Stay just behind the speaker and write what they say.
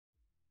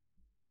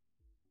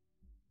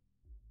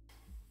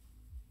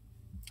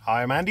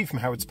Hi, I'm Andy from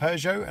Howard's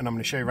Peugeot, and I'm going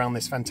to show you around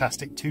this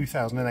fantastic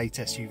 2008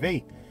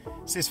 SUV.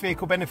 So this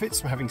vehicle benefits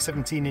from having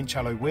 17-inch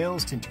alloy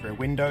wheels, tinted rear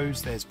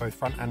windows, there's both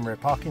front and rear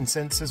parking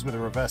sensors with a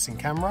reversing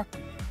camera.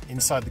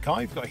 Inside the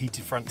car you've got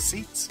heated front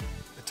seats.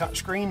 The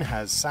touchscreen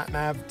has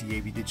sat-nav,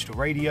 DAB digital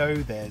radio,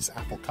 there's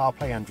Apple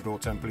CarPlay, Android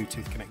Auto and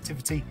Bluetooth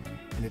connectivity.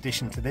 In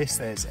addition to this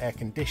there's air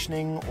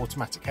conditioning,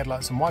 automatic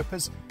headlights and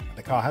wipers, and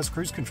the car has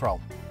cruise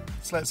control.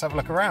 So let's have a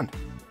look around.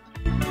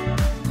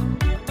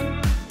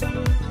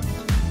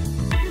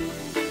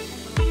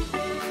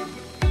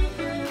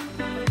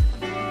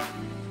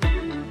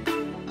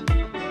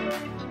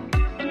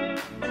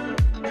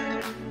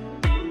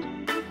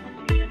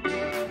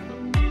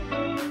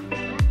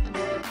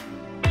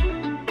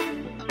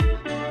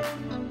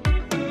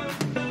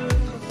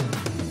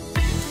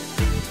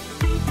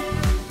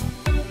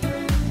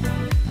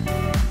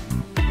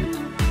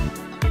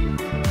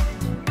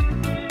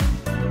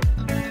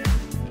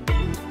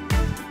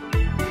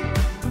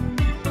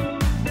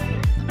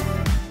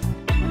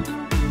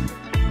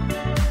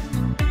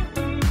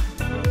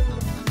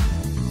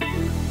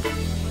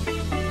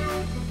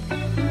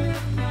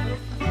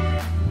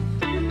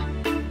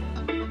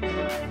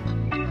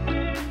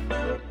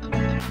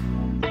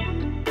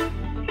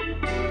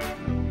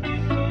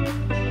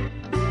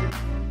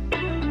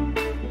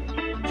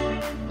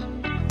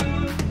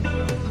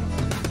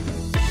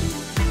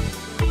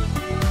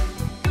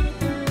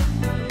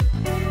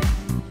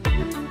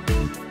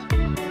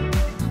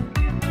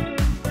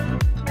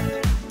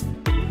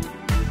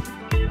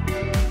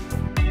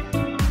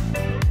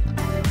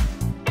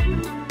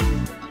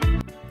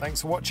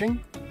 Thanks for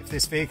watching. If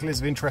this vehicle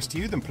is of interest to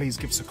you, then please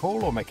give us a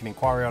call or make an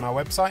inquiry on our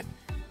website.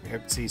 We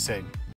hope to see you soon.